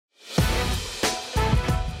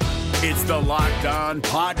It's the Locked On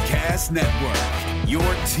Podcast Network, your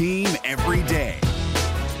team every day.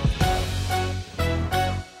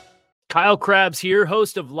 Kyle Krabs here,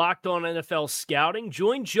 host of Locked On NFL Scouting.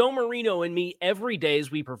 Join Joe Marino and me every day as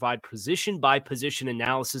we provide position-by-position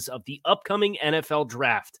analysis of the upcoming NFL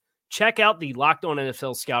Draft. Check out the Locked On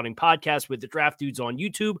NFL Scouting podcast with the Draft Dudes on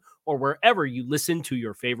YouTube or wherever you listen to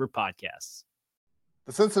your favorite podcasts.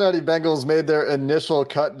 The Cincinnati Bengals made their initial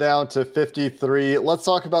cut down to 53. Let's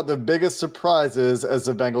talk about the biggest surprises as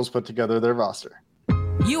the Bengals put together their roster.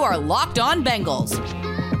 You are Locked On Bengals,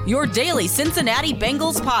 your daily Cincinnati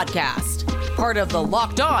Bengals podcast. Part of the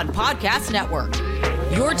Locked On Podcast Network,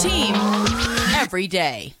 your team every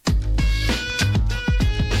day.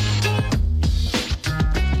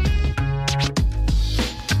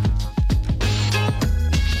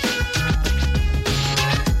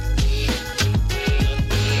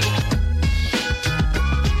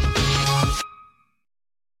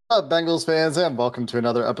 What's up, Bengals fans, and welcome to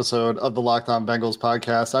another episode of the Locked On Bengals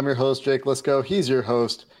podcast. I'm your host, Jake Lisco. He's your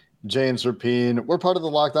host, James Rapine. We're part of the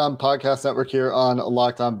Locked On Podcast Network here on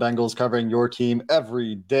Locked On Bengals, covering your team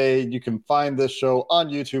every day. You can find this show on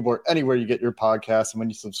YouTube or anywhere you get your podcasts. And when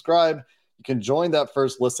you subscribe, you can join that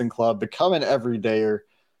first listen club, become an everydayer.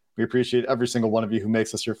 We appreciate every single one of you who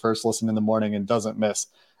makes us your first listen in the morning and doesn't miss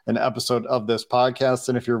an episode of this podcast.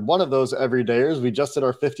 And if you're one of those everydayers, we just did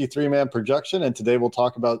our 53-man projection, and today we'll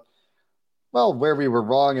talk about, well, where we were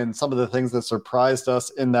wrong and some of the things that surprised us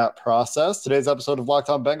in that process. Today's episode of Locked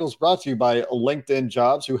On Bengals brought to you by LinkedIn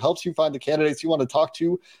Jobs, who helps you find the candidates you want to talk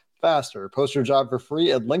to faster. Post your job for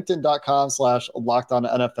free at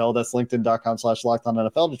linkedin.com/LockedOnNFL. That's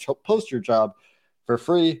linkedin.com/LockedOnNFL to post your job for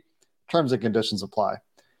free. Terms and conditions apply.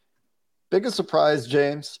 Biggest surprise,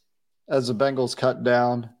 James, as the Bengals cut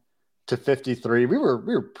down to 53. We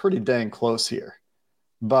were pretty dang close here.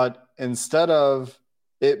 But instead of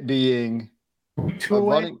it being two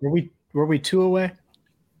away, were we two away?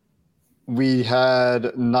 We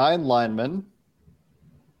had 9 linemen.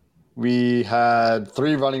 We had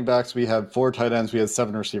 3 running backs. We had 4 tight ends. We had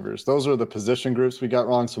 7 receivers. Those are the position groups we got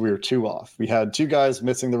wrong, so we were 2 off. We had 2 guys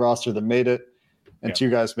missing the roster that made it, and 2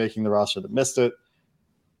 guys making the roster that missed it,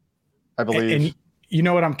 I believe. And you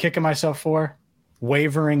know what I'm kicking myself for?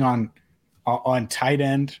 Wavering on tight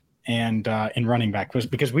end and in running back,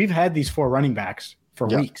 because we've had these 4 running backs for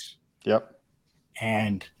weeks. Yep.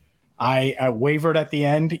 And I wavered at the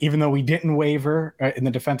end, even though we didn't waver in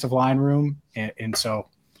the defensive line room. And so,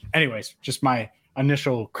 anyways, just my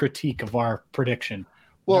initial critique of our prediction.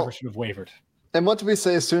 Never should have wavered. And what did we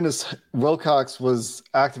say as soon as Wilcox was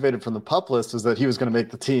activated from the PUP list was that he was going to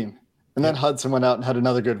make the team. And then Hudson went out and had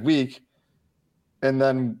another good week. And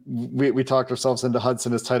then we talked ourselves into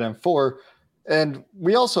Hudson as tight end 4. And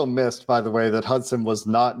we also missed, by the way, that Hudson was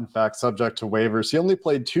not, in fact, subject to waivers. He only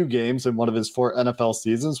played 2 games in one of his 4 NFL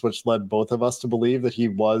seasons, which led both of us to believe that he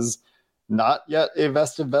was not yet a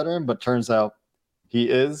vested veteran, but turns out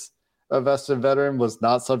he is a vested veteran, was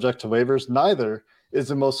not subject to waivers. Neither is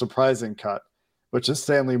the most surprising cut, which is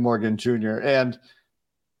Stanley Morgan Jr. And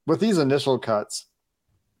with these initial cuts,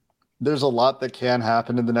 there's a lot that can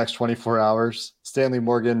happen in the next 24 hours. Stanley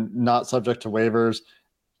Morgan, not subject to waivers.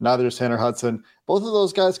 Neither is Tanner Hudson. Both of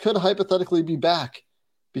those guys could hypothetically be back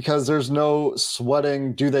because there's no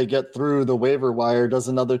sweating. Do they get through the waiver wire? Does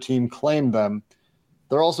another team claim them?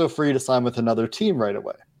 They're also free to sign with another team right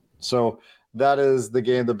away. So that is the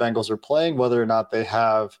game the Bengals are playing. Whether or not they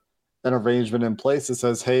have an arrangement in place that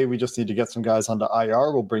says, hey, we just need to get some guys onto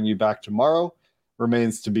IR. We'll bring you back tomorrow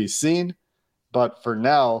remains to be seen. But for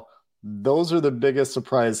now, those are the biggest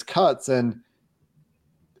surprise cuts. And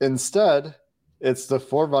instead, it's the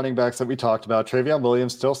 4 running backs that we talked about. Travion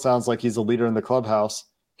Williams still sounds like he's a leader in the clubhouse.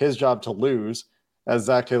 His job to lose. As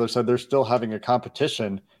Zach Taylor said, they're still having a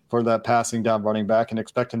competition for that passing down running back and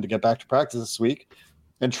expect him to get back to practice this week.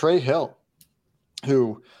 And Trey Hill,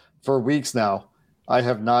 who for weeks now I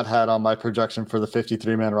have not had on my projection for the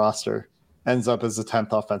 53-man roster, ends up as the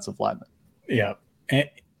 10th offensive lineman. Yeah. And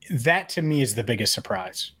that to me is the biggest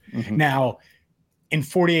surprise. Mm-hmm. Now, in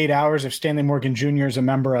 48 hours, if Stanley Morgan Jr. is a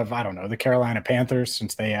member of, I don't know, the Carolina Panthers,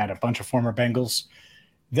 since they had a bunch of former Bengals,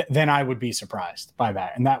 then I would be surprised by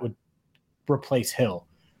that. And that would replace Hill.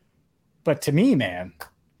 But to me, man,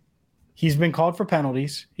 he's been called for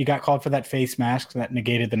penalties. He got called for that face mask that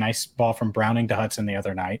negated the nice ball from Browning to Hudson the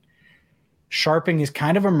other night. Sharping has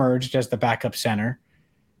kind of emerged as the backup center.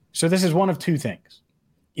 So this is one of 2 things.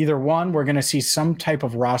 Either one, we're going to see some type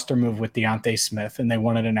of roster move with Deontay Smith and they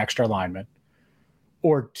wanted an extra lineman.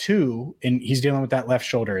 Or 2, and he's dealing with that left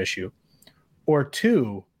shoulder issue. Or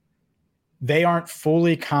 2, they aren't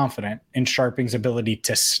fully confident in Sharping's ability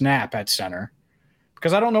to snap at center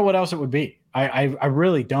because I don't know what else it would be. I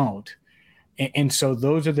really don't. And so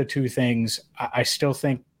those are the two things I still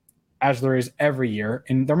think, as there is every year,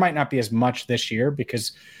 and there might not be as much this year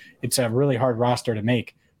because it's a really hard roster to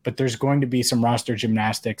make, but there's going to be some roster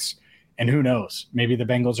gymnastics, and who knows, maybe the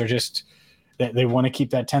Bengals are just that they want to keep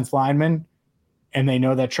that 10th lineman, and they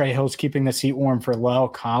know that Trey Hill's keeping the seat warm for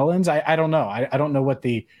La'el Collins. I don't know. I don't know what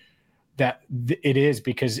it is,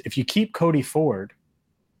 because if you keep Cody Ford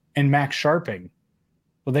and Max Sharping,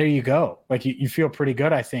 well, there you go. Like you feel pretty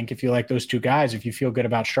good, I think, if you like those two guys. If you feel good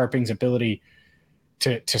about Sharping's ability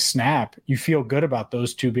to snap, you feel good about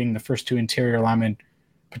those two being the first two interior linemen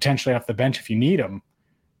potentially off the bench if you need them.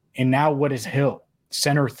 And now what is Hill?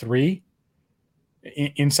 Center 3?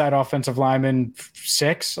 Inside offensive lineman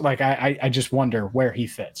 6? Like I just wonder where he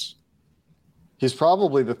fits. He's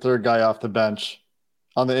probably the third guy off the bench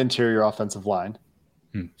on the interior offensive line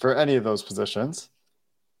for any of those positions.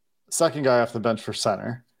 Second guy off the bench for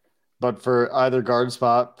center, but for either guard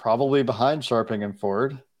spot, probably behind Sharping and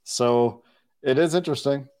Ford. So it is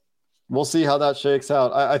interesting. We'll see how that shakes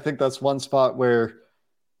out. I think that's one spot where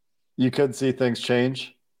you could see things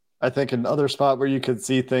change. I think another spot where you could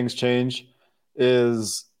see things change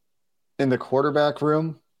is in the quarterback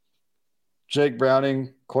room. Jake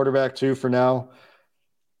Browning, quarterback 2 for now.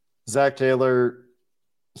 Zach Taylor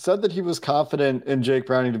said that he was confident in Jake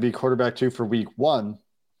Browning to be quarterback 2 for week 1.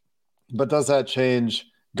 But does that change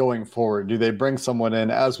going forward? Do they bring someone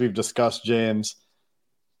in, as we've discussed, James,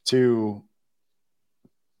 to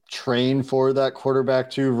train for that quarterback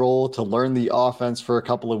 2 role, to learn the offense for a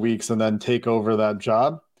couple of weeks and then take over that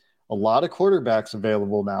job? A lot of quarterbacks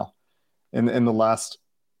available now in the last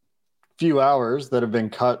few hours that have been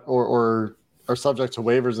cut or are subject to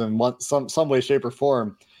waivers in some way, shape, or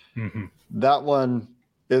form. Mm-hmm. That one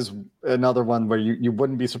is another one where you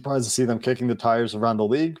wouldn't be surprised to see them kicking the tires around the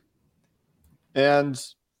league. And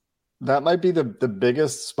that might be the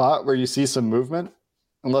biggest spot where you see some movement,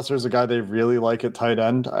 unless there's a guy they really like at tight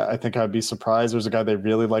end. I think I'd be surprised. There's a guy they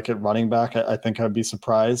really like at running back. I think I'd be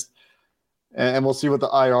surprised. And we'll see what the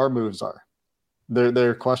IR moves are. There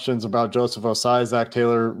are questions about Joseph Osai, Zach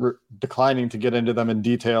Taylor declining to get into them in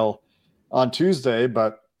detail on Tuesday,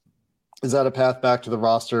 but is that a path back to the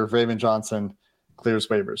roster if Raven Johnson clears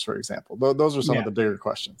waivers, for example? Those are some of the bigger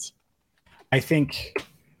questions. I think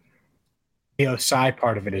the Osai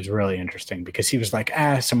part of it is really interesting because he was like,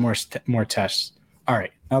 some more tests. All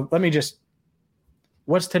right, now let me just –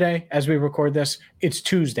 what's today as we record this? It's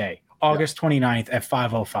Tuesday, August 29th at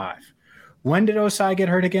 5:05. When did Osai get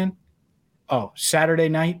hurt again? Oh, Saturday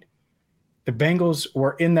night. The Bengals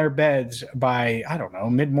were in their beds by, I don't know,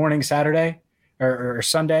 mid-morning Saturday or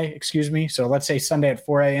Sunday, excuse me. So let's say Sunday at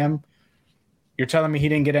 4 a.m. You're telling me he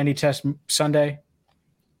didn't get any tests Sunday,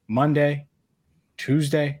 Monday,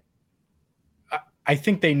 Tuesday? I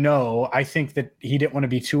think they know. I think that he didn't want to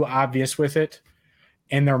be too obvious with it.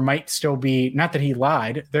 And there might still be, not that he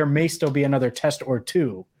lied, there may still be another test or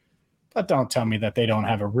two. But don't tell me that they don't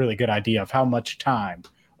have a really good idea of how much time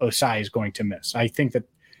Osai is going to miss. I think that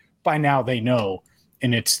by now they know,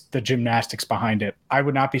 and it's the gymnastics behind it. I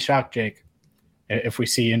would not be shocked, Jake, if we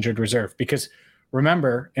see injured reserve. Because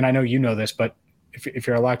remember, and I know you know this, but if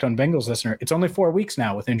you're a Locked On Bengals listener, it's only 4 weeks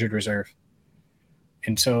now with injured reserve.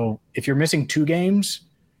 And so if you're missing 2 games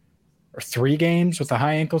or 3 games with a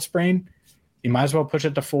high ankle sprain, you might as well push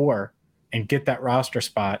it to 4 and get that roster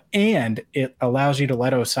spot. And it allows you to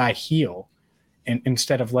let Osai heal and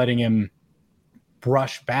instead of letting him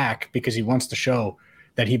brush back because he wants to show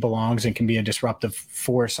that he belongs and can be a disruptive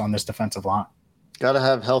force on this defensive line. Got to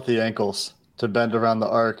have healthy ankles to bend around the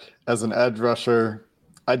arc as an edge rusher.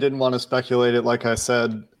 I didn't want to speculate it, like I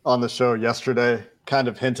said on the show yesterday, kind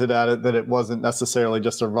of hinted at it that it wasn't necessarily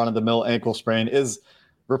just a run-of-the-mill ankle sprain. Is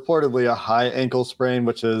reportedly a high ankle sprain,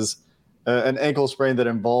 which is an ankle sprain that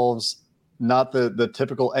involves not the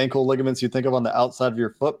typical ankle ligaments you think of on the outside of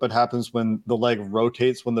your foot, but happens when the leg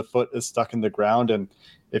rotates when the foot is stuck in the ground. And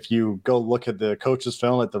if you go look at the coach's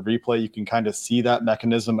film at the replay, you can kind of see that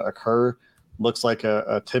mechanism occur. Looks like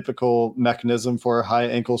a typical mechanism for a high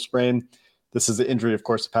ankle sprain. This is the injury, of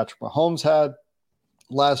course, that Patrick Mahomes had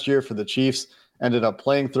last year for the Chiefs. Ended up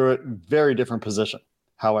playing through it. Very different position,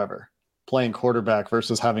 however. Playing quarterback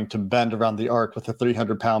versus having to bend around the arc with a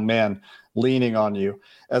 300-pound man leaning on you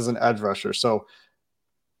as an edge rusher. So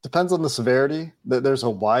depends on the severity. There's a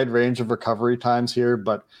wide range of recovery times here,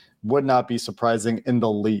 but would not be surprising in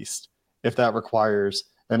the least if that requires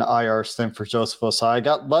an IR stint for Joseph Osai. I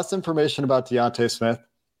got less information about Deontay Smith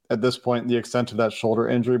at this point, the extent of that shoulder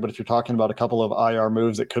injury, but if you're talking about a couple of IR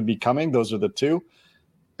moves that could be coming, those are the two.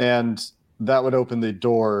 And that would open the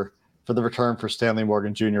door for the return for Stanley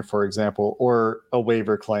Morgan Jr., for example, or a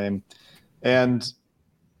waiver claim. And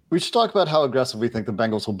we should talk about how aggressive we think the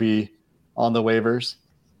Bengals will be on the waivers.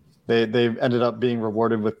 They've ended up being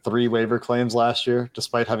rewarded with 3 waiver claims last year,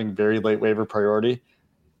 despite having very late waiver priority.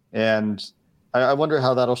 And I wonder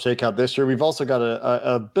how that'll shake out this year. We've also got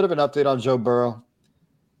a bit of an update on Joe Burrow,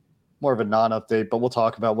 more of a non-update, but we'll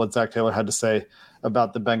talk about what Zach Taylor had to say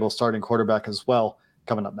about the Bengals starting quarterback as well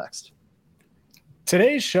coming up next.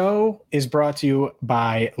 Today's show is brought to you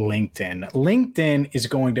by LinkedIn. LinkedIn is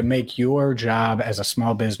going to make your job as a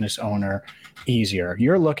small business owner easier.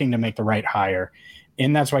 You're looking to make the right hire,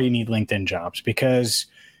 and that's why you need LinkedIn Jobs, because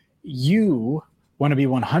you want to be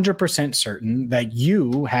 100% certain that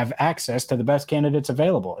you have access to the best candidates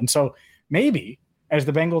available. And so maybe as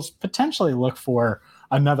the Bengals potentially look for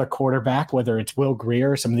another quarterback, whether it's Will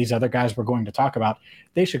Grier or some of these other guys we're going to talk about,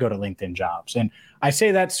 they should go to LinkedIn Jobs. And I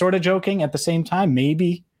say that sort of joking. At the same time,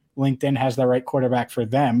 maybe LinkedIn has the right quarterback for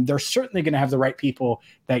them. They're certainly going to have the right people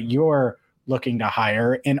that you're looking to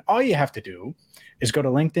hire. And all you have to do is go to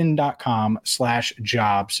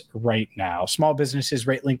linkedin.com/jobs right now. Small businesses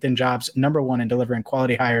rate LinkedIn Jobs #1 in delivering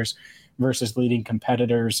quality hires versus leading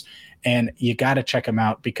competitors. And you got to check them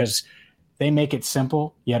out because they make it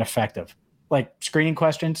simple yet effective. Like screening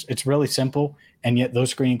questions, it's really simple. And yet those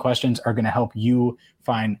screening questions are going to help you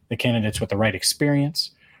find the candidates with the right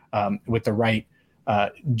experience, with the right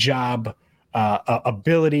job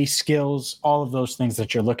ability, skills, all of those things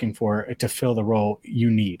that you're looking for to fill the role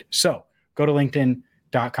you need. So go to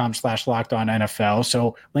linkedin.com/LockedOnNFL.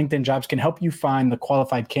 So LinkedIn Jobs can help you find the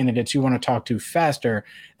qualified candidates you want to talk to faster.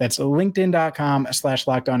 That's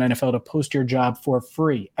linkedin.com/LockedOnNFL to post your job for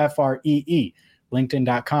free. FREE.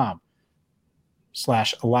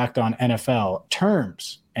 LinkedIn.com/LockedOnNFL.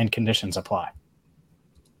 Terms and conditions apply.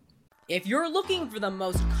 If you're looking for the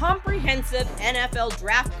most comprehensive NFL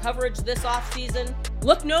draft coverage this offseason,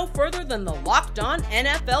 look no further than the Locked On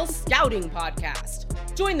NFL Scouting Podcast.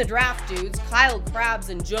 Join the draft dudes, Kyle Krabs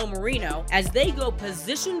and Joe Marino, as they go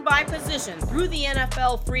position by position through the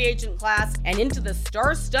NFL free agent class and into the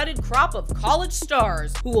star-studded crop of college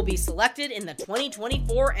stars who will be selected in the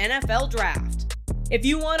 2024 NFL Draft. If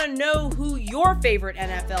you want to know who your favorite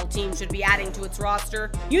NFL team should be adding to its roster,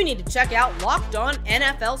 you need to check out Locked On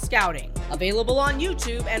NFL Scouting, available on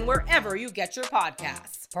YouTube and wherever you get your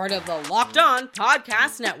podcasts. Part of the Locked On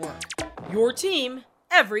Podcast Network, your team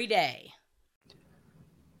every day.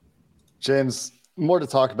 James, more to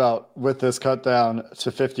talk about with this cut down to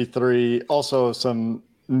 53. Also some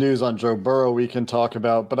news on Joe Burrow we can talk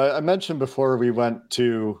about. But I mentioned before we went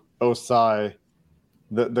to Osai,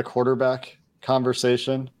 the quarterback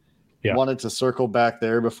conversation. Yeah. Wanted to circle back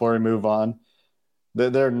there before we move on.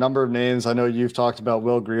 There are a number of names. I know you've talked about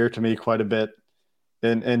Will Grier to me quite a bit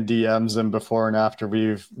in DMs and before and after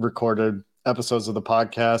we've recorded episodes of the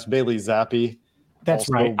podcast. Bailey Zappi. That's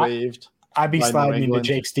right. Waived. I'd be sliding into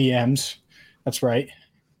Jake's DMs. That's right.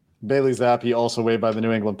 Bailey Zappi also waived by the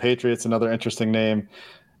New England Patriots. Another interesting name.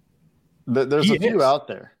 There's a few out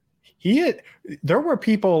there. There were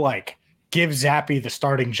people like give Zappi the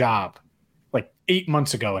starting job like 8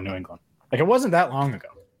 months ago in New England. Like it wasn't that long ago.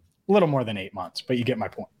 A little more than 8 months, but you get my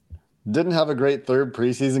point. Didn't have a great third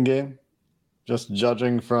preseason game, just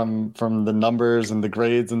judging from the numbers and the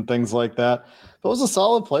grades and things like that. But was a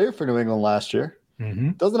solid player for New England last year.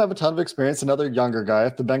 Mm-hmm. Doesn't have a ton of experience. Another younger guy.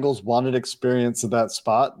 If the Bengals wanted experience at that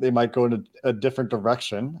spot, they might go in a different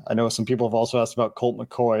direction. I know some people have also asked about Colt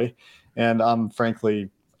McCoy, and I'm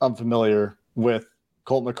unfamiliar with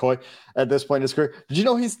Colt McCoy at this point in his career. Did you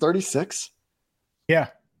know he's 36? Yeah.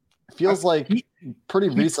 It feels like pretty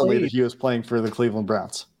recently that he was playing for the Cleveland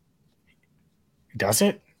Browns. Does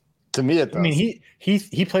it? To me, it does. I mean,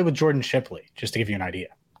 he played with Jordan Shipley, just to give you an idea.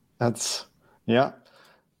 Yeah.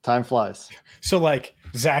 Time flies. So, like,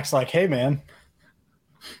 Zach's like, hey, man,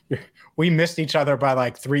 we missed each other by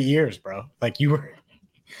like 3 years, bro. Like, you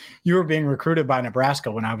were being recruited by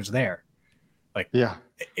Nebraska when I was there. Like, yeah,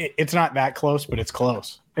 it's not that close, but it's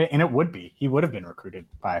close. And it would be. He would have been recruited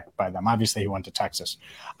by them. Obviously, he went to Texas.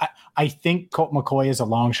 I think Colt McCoy is a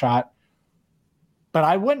long shot, but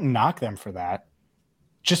I wouldn't knock them for that.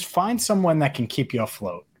 Just find someone that can keep you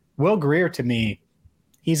afloat. Will Grier, to me,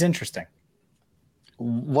 he's interesting.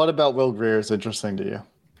 What about Will Grier is interesting to you?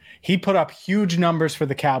 He put up huge numbers for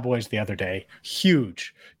the Cowboys the other day.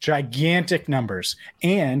 Huge, gigantic numbers.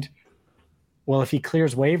 And, well, if he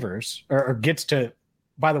clears waivers or gets to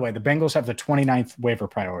 – by the way, the Bengals have the 29th waiver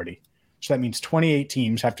priority. So that means 28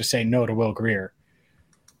 teams have to say no to Will Grier.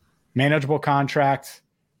 Manageable contract.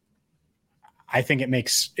 I think it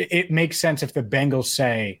makes sense if the Bengals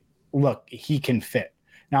say, look, he can fit.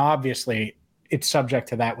 Now, obviously, it's subject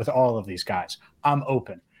to that with all of these guys. I'm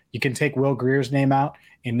open. You can take Will Greer's name out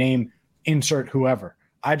and name insert whoever.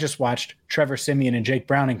 I just watched Trevor Siemian and Jake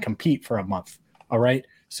Browning compete for a month. All right.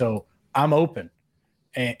 So I'm open,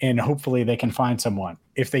 and hopefully they can find someone.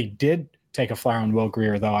 If they did take a flyer on Will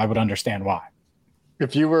Greer, though, I would understand why.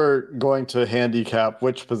 If you were going to handicap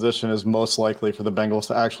which position is most likely for the Bengals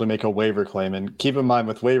to actually make a waiver claim, and keep in mind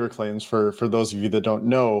with waiver claims, for those of you that don't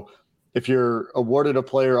know, if you're awarded a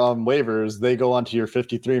player on waivers, they go onto your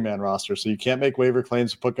 53-man roster. So you can't make waiver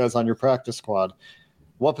claims to put guys on your practice squad.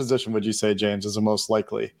 What position would you say, James, is the most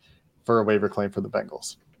likely for a waiver claim for the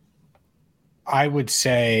Bengals? I would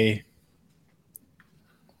say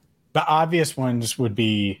the obvious ones would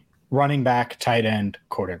be running back, tight end,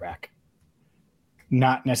 quarterback.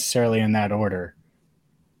 Not necessarily in that order.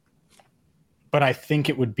 But I think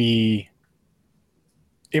it might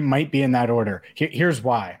be in that order. Here's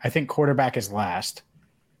why. I think quarterback is last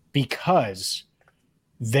because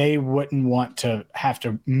they wouldn't want to have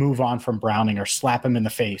to move on from Browning or slap him in the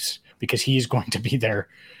face because he's going to be their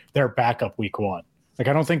backup week one. Like,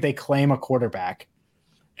 I don't think they claim a quarterback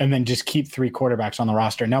and then just keep 3 quarterbacks on the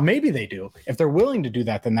roster. Now, maybe they do. If they're willing to do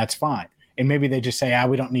that, then that's fine. And maybe they just say,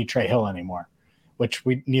 we don't need Trey Hill anymore, which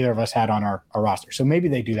neither of us had on our roster. So maybe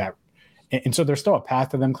they do that. And so there's still a path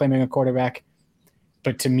to them claiming a quarterback.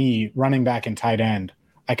 But to me, running back and tight end,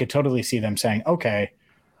 I could totally see them saying, okay,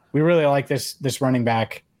 we really like this running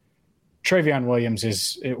back. Travion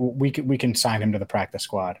Williams we can sign him to the practice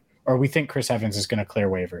squad. Or we think Chris Evans is going to clear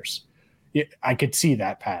waivers. I could see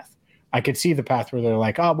that path. I could see the path where they're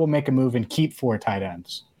like, we'll make a move and keep 4 tight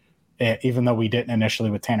ends, even though we didn't initially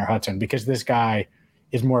with Tanner Hudson, because this guy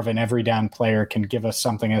is more of an every down player, can give us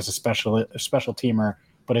something as a special teamer,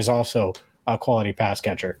 but is also a quality pass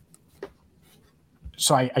catcher.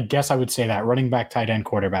 So I guess I would say that running back, tight end,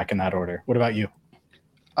 quarterback in that order. What about you?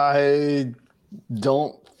 I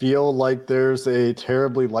don't feel like there's a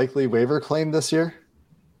terribly likely waiver claim this year,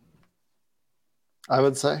 I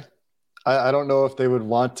would say. I don't know if they would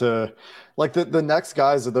want to, like the next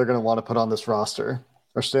guys that they're going to want to put on this roster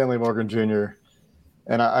are Stanley Morgan Jr.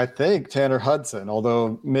 And I think Tanner Hudson,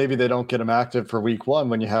 although maybe they don't get him active for week one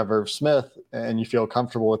when you have Irv Smith and you feel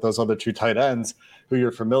comfortable with those other 2 tight ends who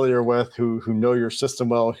you're familiar with, who know your system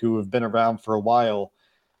well, who have been around for a while.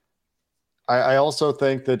 I also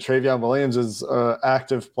think that Travion Williams is an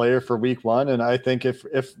active player for week one. And I think if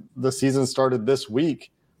the season started this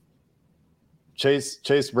week,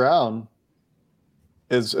 Chase Brown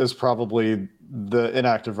is probably the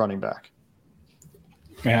inactive running back.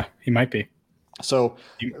 Yeah, he might be. So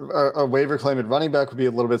a waiver claim at running back would be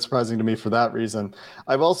a little bit surprising to me for that reason.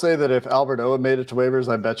 I will say that if Albert O had made it to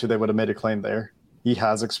waivers, I bet you they would have made a claim there. He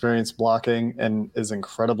has experience blocking and is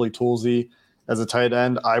incredibly toolsy as a tight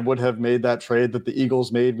end. I would have made that trade that the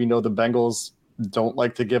Eagles made. We know the Bengals don't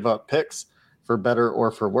like to give up picks for better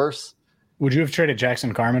or for worse. Would you have traded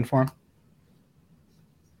Jackson Carman for him?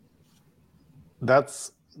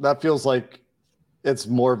 That feels like it's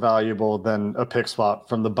more valuable than a pick swap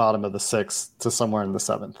from the bottom of the 6th to somewhere in the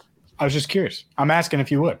 7th. I was just curious. I'm asking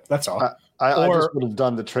if you would. That's all. I just would have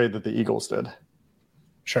done the trade that the Eagles did.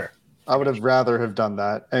 Sure. I would have rather have done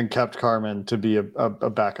that and kept Carman to be a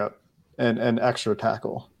backup and an extra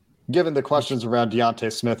tackle, given the questions around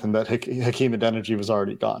Deontay Smith and that Hakeem Adeniji was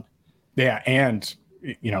already gone. Yeah, and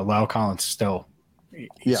Lyle Collins still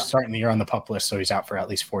he's starting the year on the PUP list, so he's out for at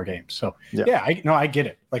least 4 games. So I get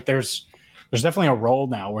it. Like there's definitely a role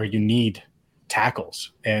now where you need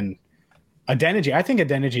tackles, and Adeniji. I think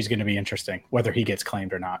Adeniji is going to be interesting whether he gets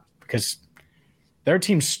claimed or not, because their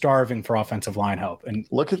team's starving for offensive line help. And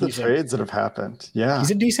look at the trades that have happened. Yeah,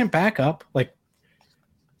 he's a decent backup. Like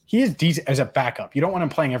he is decent as a backup. You don't want him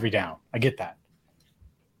playing every down. I get that.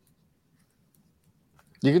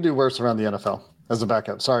 You can do worse around the NFL as a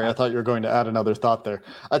backup. Sorry, I thought you were going to add another thought there.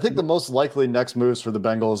 I think the most likely next moves for the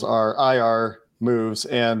Bengals are IR moves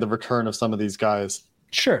and the return of some of these guys.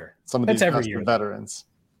 Sure. Some of these veterans.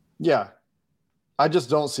 Yeah. I just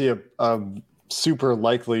don't see a super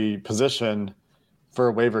likely position for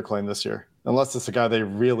a waiver claim this year, unless it's a guy they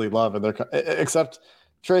really love. And except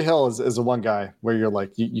Trey Hill is the one guy where you're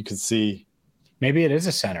like, you could see. Maybe it is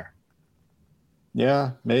a center.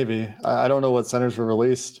 Yeah, maybe. I don't know what centers were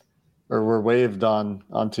released or were waived on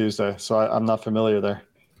Tuesday, so I'm not familiar there.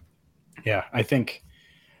 Yeah, I think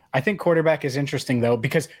quarterback is interesting, though,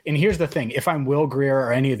 because – and here's the thing. If I'm Will Greer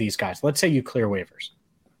or any of these guys, let's say you clear waivers.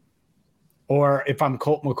 Or if I'm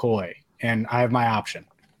Colt McCoy and I have my option.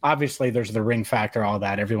 Obviously, there's the ring factor, all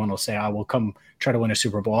that. Everyone will say, we'll come try to win a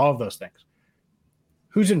Super Bowl, all of those things.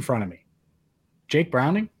 Who's in front of me? Jake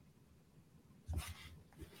Browning?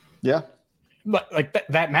 Yeah. But like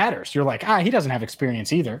that matters. You're like, he doesn't have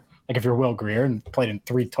experience either. Like if you're Will Grier and played in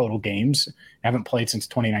 3 total games, haven't played since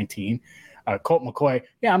 2019. Colt McCoy,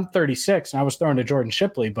 I'm 36 and I was throwing to Jordan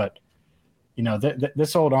Shipley, but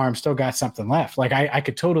this old arm still got something left. Like I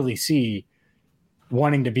could totally see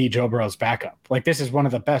wanting to be Joe Burrow's backup. Like this is one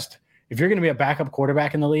of the best. If you're going to be a backup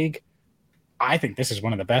quarterback in the league, I think this is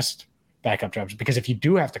one of the best backup jobs, because if you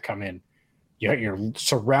do have to come in, you're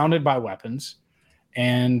surrounded by weapons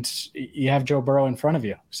and you have Joe Burrow in front of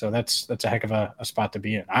you. So that's a heck of a spot to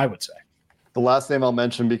be in, I would say. The last name I'll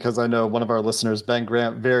mention, because I know one of our listeners, Ben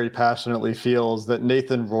Grant, very passionately feels that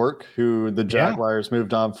Nathan Rourke, who the Jaguars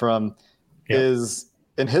moved on from, is,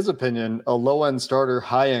 in his opinion, a low-end starter,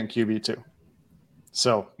 high-end QB2.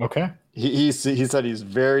 So okay, he said he's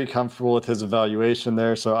very comfortable with his evaluation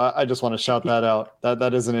there. So I just want to shout that out.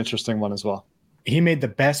 That is an interesting one as well. He made the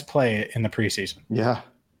best play in the preseason. Yeah.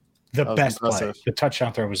 The best play. The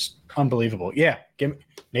touchdown throw was unbelievable. Yeah, give me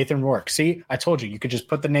Nathan Rourke. See, I told you could just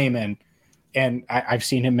put the name in, and I've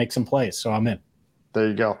seen him make some plays, so I'm in. There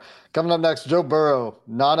you go. Coming up next, Joe Burrow,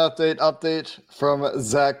 update from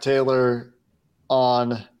Zach Taylor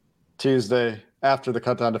on Tuesday after the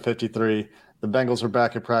cut down to 53. The Bengals are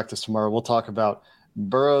back at practice tomorrow. We'll talk about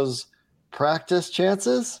Burrow's practice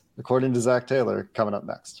chances, according to Zach Taylor, coming up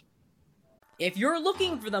next. If you're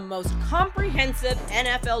looking for the most comprehensive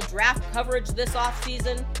NFL draft coverage this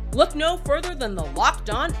offseason, look no further than the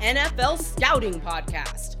Locked On NFL Scouting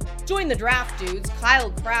Podcast. Join the draft dudes,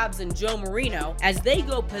 Kyle Krabs and Joe Marino, as they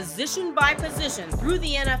go position by position through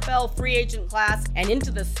the NFL free agent class and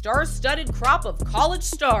into the star-studded crop of college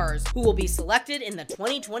stars who will be selected in the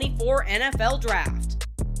 2024 NFL Draft.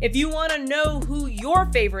 If you want to know who your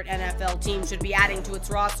favorite NFL team should be adding to its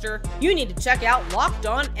roster, you need to check out Locked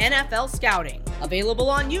On NFL Scouting, available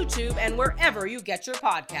on YouTube and wherever you get your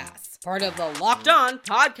podcasts. Part of the Locked On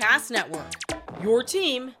Podcast Network, your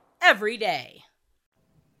team every day.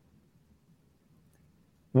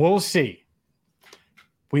 We'll see.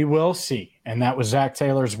 We will see. And that was Zach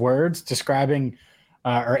Taylor's words describing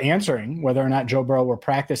or answering whether or not Joe Burrow will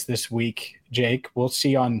practice this week. Jake, we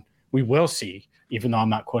will see, even though I'm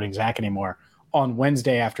not quoting Zach anymore, on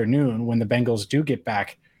Wednesday afternoon when the Bengals do get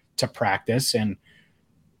back to practice. And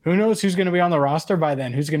who knows who's going to be on the roster by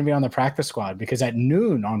then, who's going to be on the practice squad, because at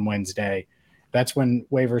noon on Wednesday, that's when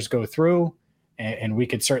waivers go through, and we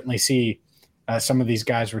could certainly see some of these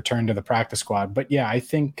guys return to the practice squad. But yeah, I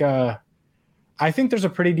think there's a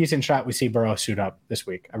pretty decent shot we see Burrow suit up this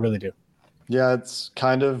week. I really do. Yeah, it's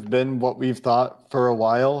kind of been what we've thought for a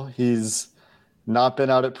while. He's not been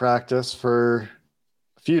out at practice for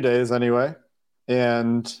a few days anyway,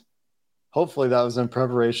 and hopefully that was in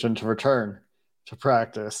preparation to return to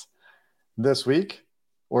practice this week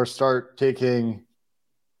or start taking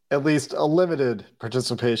at least a limited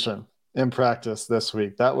participation in practice this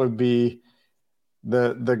week. That would be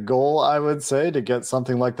the goal, I would say, to get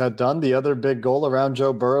something like that done. The other big goal around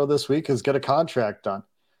Joe Burrow this week is get a contract done.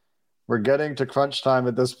 We're getting to crunch time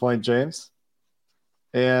at this point, James,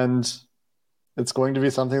 and it's going to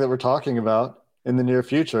be something that we're talking about in the near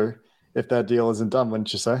future if that deal isn't done,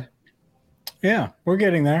 wouldn't you say? Yeah, we're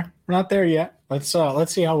getting there. We're not there yet. Let's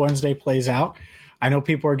see how Wednesday plays out. I know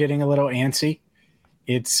people are getting a little antsy.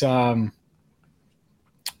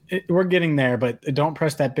 We're getting there, but don't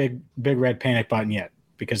press that big red panic button yet,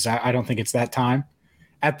 because I don't think it's that time.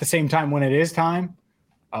 At the same time, when it is time,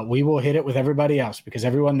 we will hit it with everybody else, because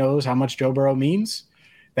everyone knows how much Joe Burrow means.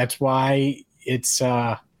 That's why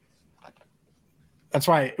that's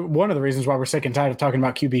why one of the reasons why we're sick and tired of talking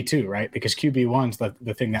about QB2, right? Because QB1's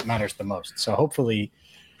the thing that matters the most. So hopefully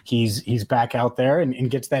he's back out there and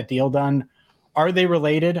gets that deal done. Are they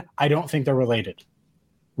related? I don't think they're related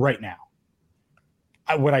right now.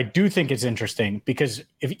 What I do think is interesting, because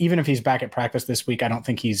even if he's back at practice this week, I don't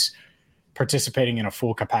think he's participating in a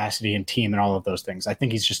full capacity and team and all of those things. I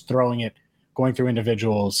think he's just throwing it, going through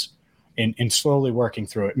individuals and slowly working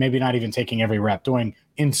through it. Maybe not even taking every rep, doing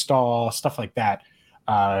install, stuff like that,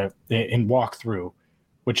 in walkthrough,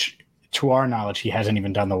 which to our knowledge, he hasn't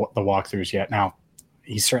even done the walkthroughs yet. Now,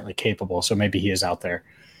 he's certainly capable, so maybe he is out there.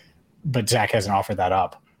 But Zach hasn't offered that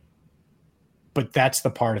up. But that's the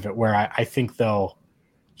part of it where I think they'll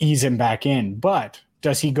ease him back in. But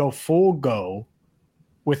does he go full go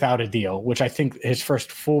without a deal, which I think his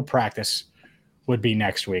first full practice would be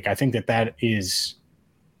next week? I think that is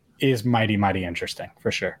mighty, mighty interesting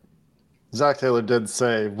for sure. Zach Taylor did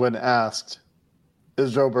say, when asked,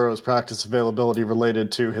 is Joe Burrow's practice availability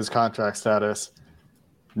related to his contract status?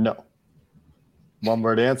 No. One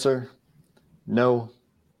word answer, no.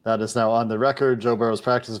 That is now on the record. Joe Burrow's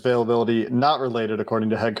practice availability not related, according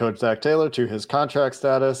to head coach Zach Taylor, to his contract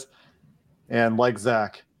status. And like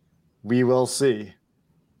Zach, we will see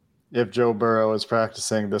if Joe Burrow is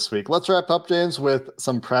practicing this week. Let's wrap up, James, with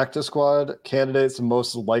some practice squad candidates, the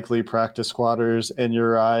most likely practice squatters in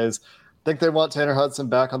your eyes. I think they want Tanner Hudson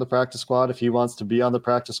back on the practice squad if he wants to be on the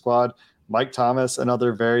practice squad. Mike Thomas,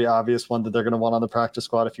 another very obvious one that they're going to want on the practice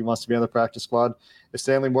squad if he wants to be on the practice squad. If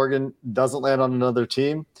Stanley Morgan doesn't land on another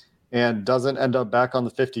team and doesn't end up back on the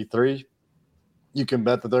 53, you can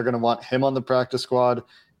bet that they're going to want him on the practice squad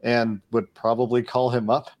and would probably call him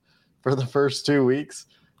up for the first 2 weeks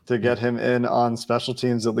to get him in on special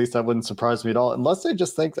teams. At least that wouldn't surprise me at all, unless they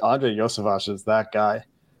just think Andre Yosevich is that guy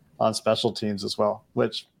on special teams as well,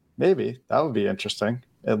 which maybe that would be interesting,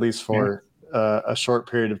 at least for a short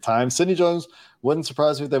period of time. Sidney Jones wouldn't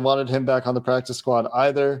surprise me if they wanted him back on the practice squad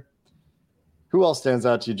either. Who else stands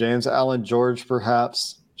out to you, James? Alan George,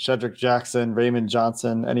 perhaps, Shedrick Jackson, Raymond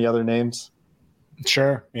Johnson, any other names?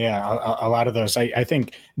 Sure. Yeah, a lot of those. I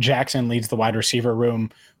think Jackson leads the wide receiver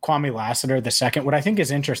room. Kwame Lassiter, the second. What I think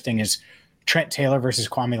is interesting is Trent Taylor versus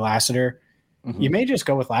Kwame Lassiter. Mm-hmm. You may just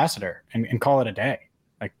go with Lassiter and call it a day.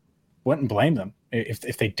 Like, wouldn't blame them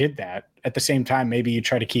if they did that. At the same time, maybe you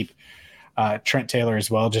try to keep Trent Taylor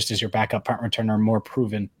as well, just as your backup punt returner, more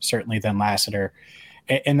proven certainly than Lassiter.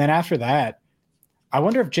 And then after that, I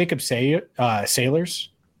wonder if Jacob Sailors,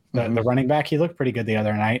 the running back, he looked pretty good the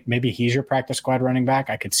other night. Maybe he's your practice squad running back.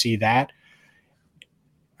 I could see that.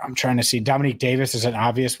 I'm trying to see. Dominique Davis is an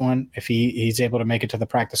obvious one if he's able to make it to the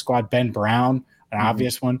practice squad. Ben Brown, an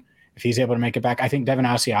obvious one if he's able to make it back. I think Devin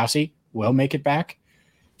Asiasi will make it back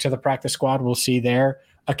to the practice squad. We'll see there.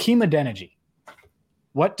 Akeem Adeniji,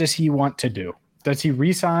 what does he want to do? Does he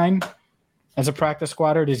re-sign as a practice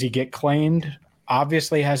squatter? Does he get claimed?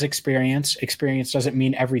 Obviously has experience. Experience doesn't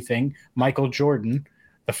mean everything. Michael Jordan,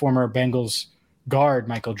 the former Bengals guard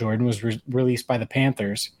Michael Jordan, was released by the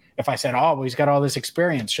Panthers. If I said, well, he's got all this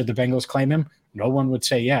experience, should the Bengals claim him? No one would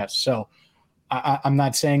say yes. So I'm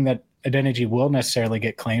not saying that Adeniji will necessarily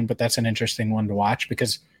get claimed, but that's an interesting one to watch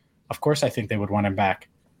because, of course, I think they would want him back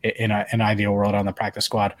in an ideal world on the practice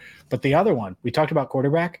squad. But the other one, we talked about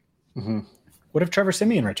quarterback. Mm-hmm. What if Trevor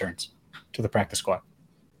Siemian returns to the practice squad?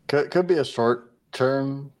 Could be a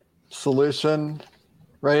short-term solution.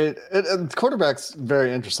 Right. Quarterback's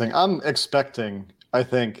very interesting. I'm expecting, I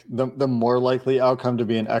think, the more likely outcome to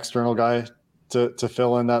be an external guy to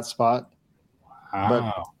fill in that spot.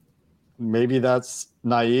 Wow. But maybe that's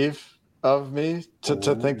naive of me to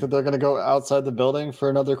think that they're going to go outside the building for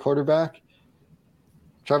another quarterback.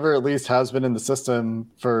 Trevor at least has been in the system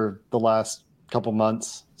for the last couple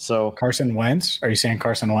months. So Carson Wentz? Are you saying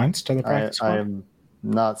Carson Wentz to the practice squad? I am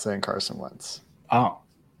not saying Carson Wentz. Oh.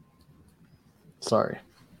 Sorry.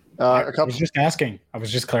 I was just asking. I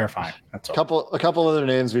was just clarifying. That's all. A couple other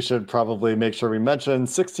names we should probably make sure we mention.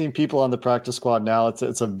 16 people on the practice squad now.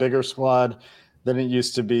 It's a bigger squad than it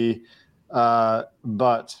used to be.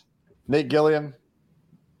 But Nate Gilliam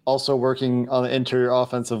also working on the interior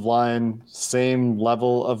offensive line, same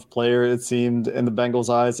level of player, it seemed, in the Bengals'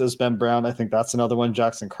 eyes as Ben Brown. I think that's another one.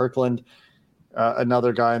 Jackson Kirkland,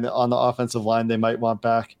 another guy on the offensive line they might want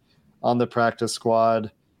back on the practice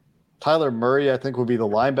squad. Tyler Murray, I think, will be the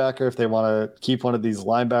linebacker if they want to keep one of these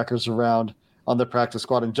linebackers around on the practice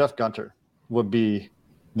squad. And Jeff Gunter would be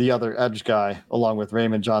the other edge guy, along with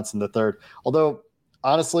Raymond Johnson III. Although,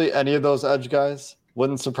 honestly, any of those edge guys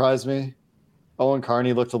wouldn't surprise me. Owen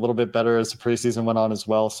Carney looked a little bit better as the preseason went on as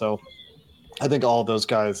well. So I think all of those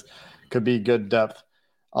guys could be good depth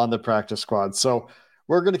on the practice squad. So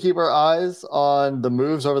we're going to keep our eyes on the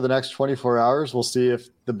moves over the next 24 hours. We'll see if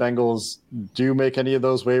the Bengals do make any of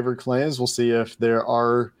those waiver claims. We'll see if there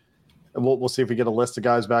are – we'll see if we get a list of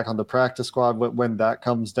guys back on the practice squad when that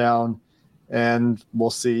comes down. And we'll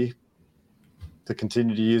see, to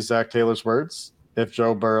continue to use Zach Taylor's words, if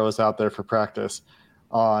Joe Burrow is out there for practice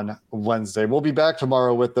on Wednesday. We'll be back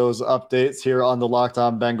tomorrow with those updates here on the Locked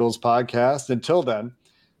On Bengals podcast. Until then,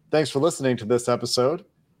 thanks for listening to this episode.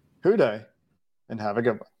 Hooday, and have a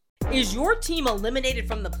good one. Is your team eliminated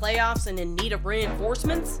from the playoffs and in need of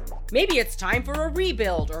reinforcements? Maybe it's time for a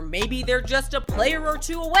rebuild, or maybe they're just a player or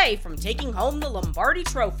two away from taking home the Lombardi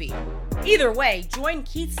Trophy. Either way, join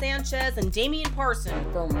Keith Sanchez and Damian Parson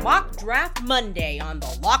for Mock Draft Monday on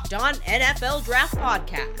the Locked On NFL Draft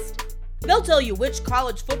Podcast. They'll tell you which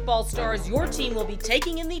college football stars your team will be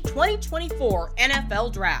taking in the 2024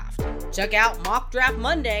 NFL Draft. Check out Mock Draft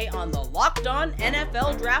Monday on the Locked On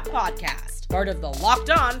NFL Draft Podcast, part of the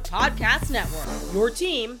Locked On Podcast Network, your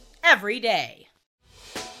team every day.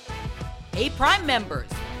 Hey, Prime members,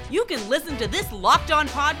 you can listen to this Locked On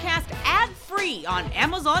podcast ad-free on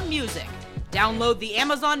Amazon Music. Download the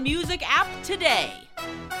Amazon Music app today.